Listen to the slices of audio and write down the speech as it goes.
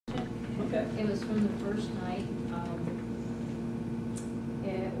Okay. It was from the first night.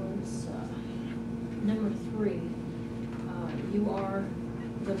 It was number 3. You are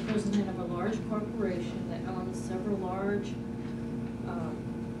the president of a large corporation that owns several large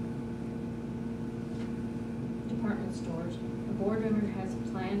department stores. The board member has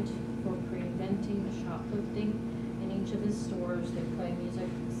planned for preventing the shoplifting in each of his stores. They play music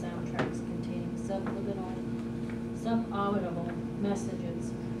soundtracks containing sub-audible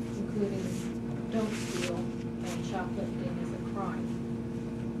messages, including "Don't steal" and "Shoplifting is a crime."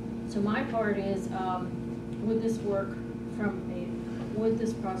 So my part is, would this work would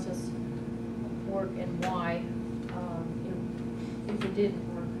this process work, and why? If it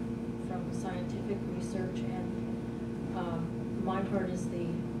didn't work, from scientific research, and my part is the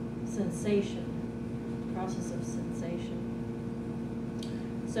process of sensation.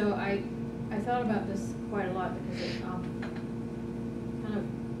 So I thought about this quite a lot because it kind of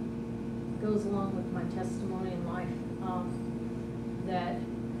goes along with my testimony in life, that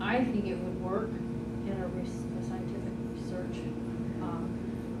I think it would work in a scientific research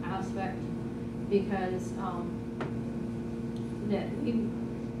aspect, because that we,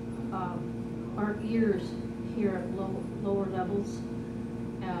 our ears hear at lower levels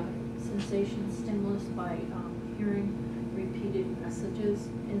sensation stimulus by hearing repeated messages,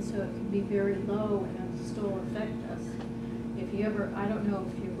 and so it can be very low and it'll still affect us. If you ever, I don't know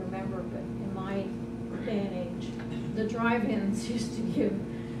if you remember, but in my day and age, the drive-ins used to give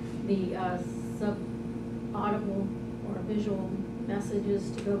the sub-audible or visual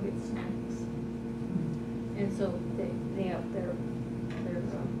messages to go get snacks, and so they have their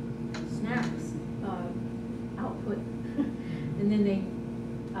snacks output, and then they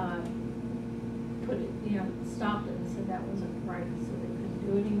put it, stopped it and said that wasn't right, so they couldn't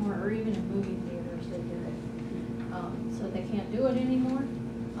do it anymore. Or even in movie theaters they did it. So they can't do it anymore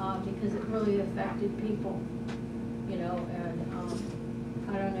because it really affected people, and I don't know,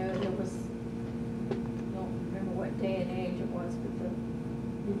 I don't remember what day and age it was, but the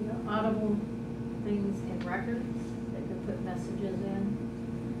audible things in records that could put messages in,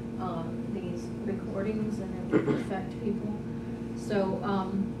 these recordings, and it would affect people. So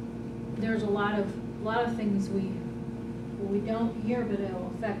there's a lot of things we don't hear, but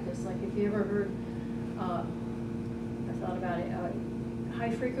it'll affect us. Like if you ever heard, I thought about it,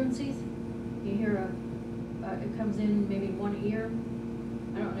 high frequencies. You hear it comes in maybe one ear.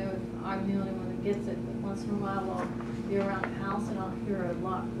 I don't know if I'm the only one that gets it, but once in a while I'll be around the house and I'll hear a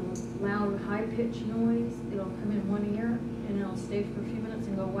loud, high-pitched noise. It'll come in one ear and it'll stay for a few minutes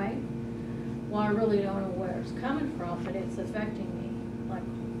and go away. Well, I really don't know where it's coming from, but it's affecting me.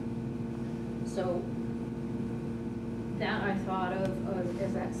 So that I thought of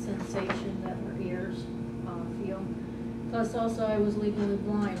as that sensation that our ears feel. Plus also I was legally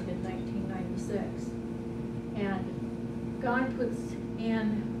blind in 1996. And God puts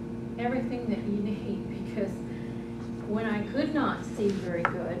in everything that you need, because when I could not see very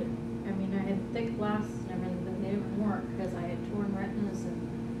good, I mean, I had thick glasses and everything, but they didn't work because I had torn retinas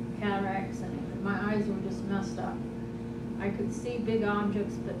and cataracts, and my eyes were just messed up. I could see big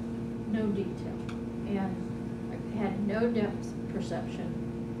objects, but no detail, and I had no depth perception.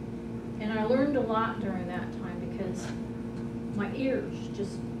 And I learned a lot during that time because my ears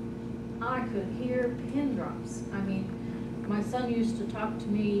just, I could hear pin drops. I mean, my son used to talk to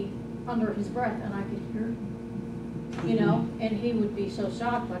me under his breath and I could hear him, and he would be so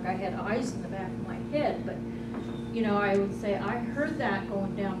shocked, like I had eyes in the back of my head, but I would say, I heard that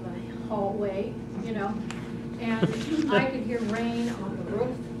going down the hallway, and I could hear rain on the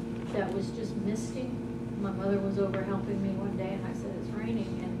roof that was just misty. My mother was over helping me one day and I said, it's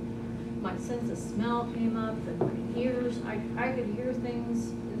raining, and my sense of smell came up, and my ears, I could hear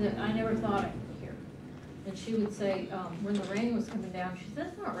things that I never thought I could hear. And she would say, when the rain was coming down, she said,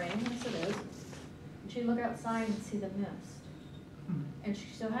 it's not raining. I said, it is. And she'd look outside and see the mist. And she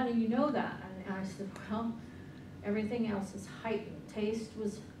said, how do you know that? And I said, well, everything else is heightened. Taste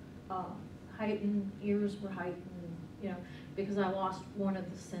was heightened, ears were heightened, because I lost one of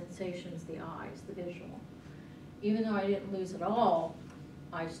the sensations, the eyes, the visual. Even though I didn't lose it all,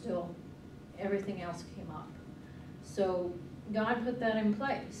 everything else came up. So God put that in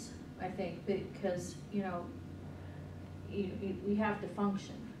place, I think, because, we have to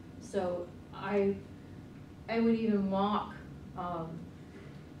function. So I would even walk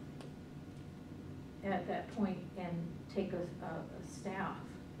at that point and take a staff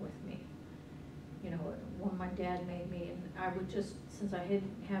with me. One my dad made me, and I would just, since I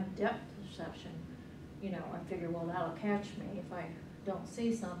didn't have depth perception, I figured, well, that'll catch me if I don't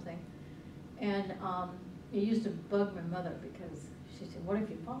see something. And it used to bug my mother because she said, what if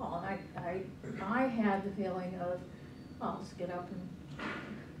you fall? And I had the feeling of, I'll just get up and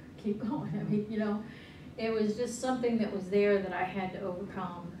keep going. I mean, you know, it was just something that was there that I had to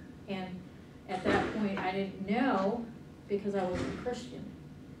overcome. And at that point, I didn't know, because I wasn't a Christian.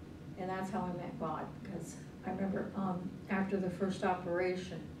 And that's how I met God, because I remember after the first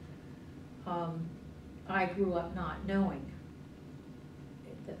operation, I grew up not knowing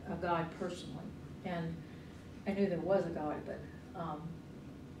a God personally. And I knew there was a God, but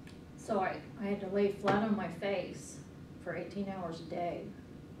so I had to lay flat on my face for 18 hours a day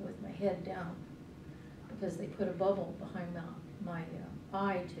with my head down, because they put a bubble behind my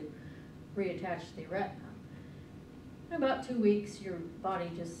eye to reattach the retina. In about 2 weeks, your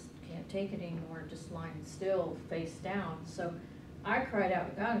body just can't take it anymore, just lying still, face down. So I cried out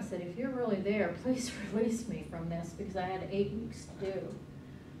to God and said, if you're really there, please release me from this, because I had 8 weeks to do.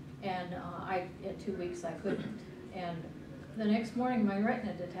 And at 2 weeks I couldn't. And the next morning my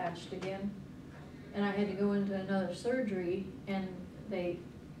retina detached again, and I had to go into another surgery, and they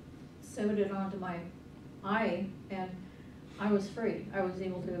sewed it onto my eye, and I was free. I was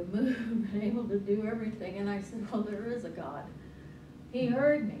able to move and able to do everything. And I said, well, there is a God. He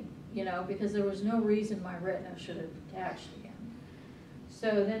heard me, you know, because there was no reason my retina should have detached again.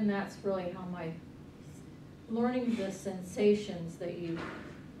 So then that's really how my learning the sensations that you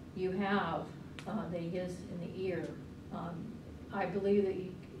have, that he gives in the ear. I believe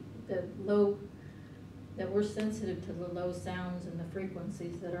that that we're sensitive to the low sounds and the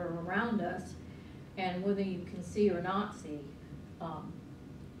frequencies that are around us, and whether you can see or not see,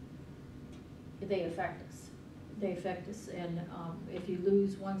 they affect us. They affect us, and if you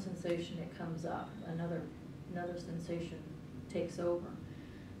lose one sensation, it comes up. Another sensation takes over.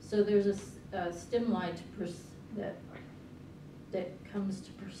 So there's a stimuli that comes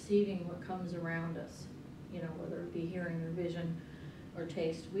to perceiving what comes around us, you know, whether it be hearing or vision or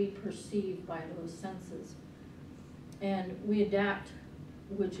taste. We perceive by those senses. And we adapt,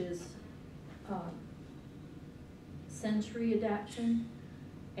 which is sensory adaptation,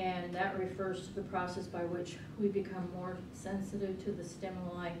 and that refers to the process by which we become more sensitive to the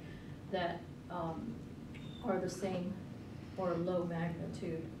stimuli that are the same or low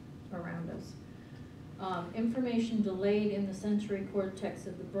magnitude around us. Information delayed in the sensory cortex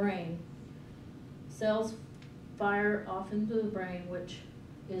of the brain. Cells fire off into the brain, which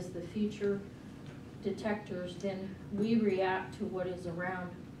is the feature detectors. Then we react to what is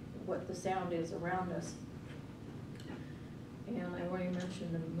around, what the sound is around us. And I already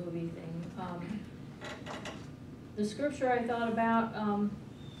mentioned the movie thing. The scripture I thought about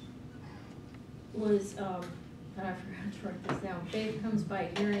was, and I forgot to write this down, faith comes by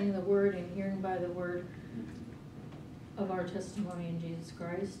hearing the word, and hearing by the word of our testimony in Jesus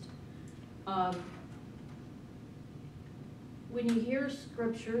Christ. When you hear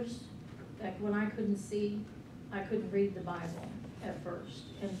scriptures, like when I couldn't see, I couldn't read the Bible at first.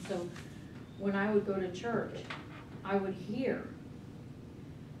 And so when I would go to church, I would hear,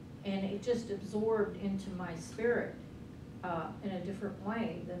 and it just absorbed into my spirit in a different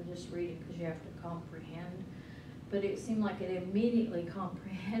way than just reading, because you have to comprehend. But it seemed like it immediately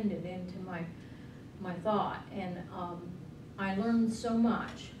comprehended into my thought, and I learned so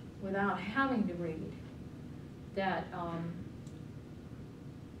much without having to read that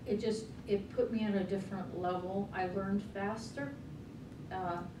it put me at a different level. I learned faster,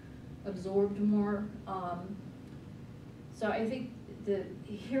 absorbed more. So I think the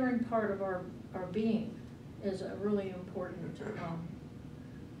hearing part of our being is a really important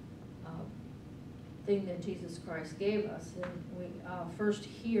thing that Jesus Christ gave us. And we first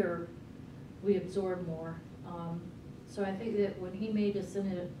hear, we absorb more. So I think that when he made us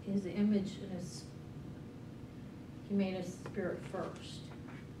in his image, he made us spirit first.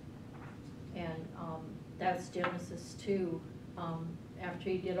 And that's Genesis 2. After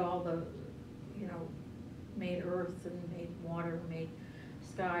he did all the, made earth and made water, made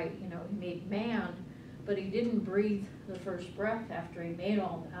sky, he made man, but he didn't breathe the first breath after he made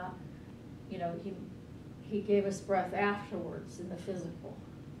all that. He gave us breath afterwards in the physical.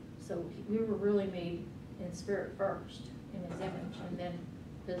 So we were really made in spirit first, in his image, and then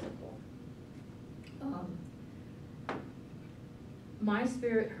physical. My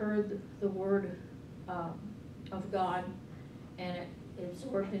spirit heard the word of God, and it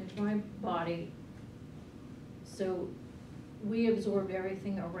absorbed into my body. So we absorbed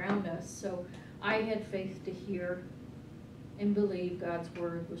everything around us. So I had faith to hear and believe God's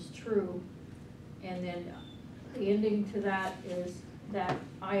word was true. And then the ending to that is that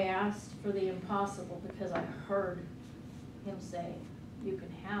I asked for the impossible because I heard him say, you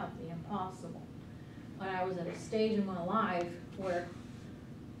can have the impossible. When I was at a stage in my life where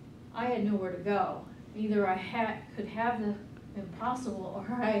I had nowhere to go. Either I could have the impossible, or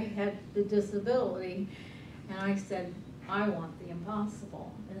I had the disability, and I said, I want the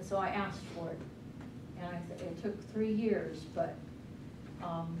impossible, and so I asked for it. And it took 3 years, but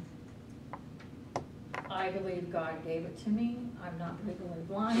I believe God gave it to me. I'm not legally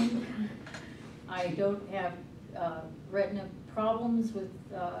blind. I don't have retina problems with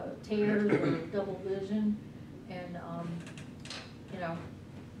tears or double vision, and you know,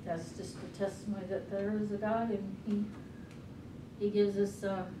 that's just a testimony that there is a God, and He gives us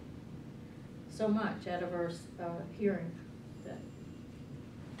so much out of our hearing. That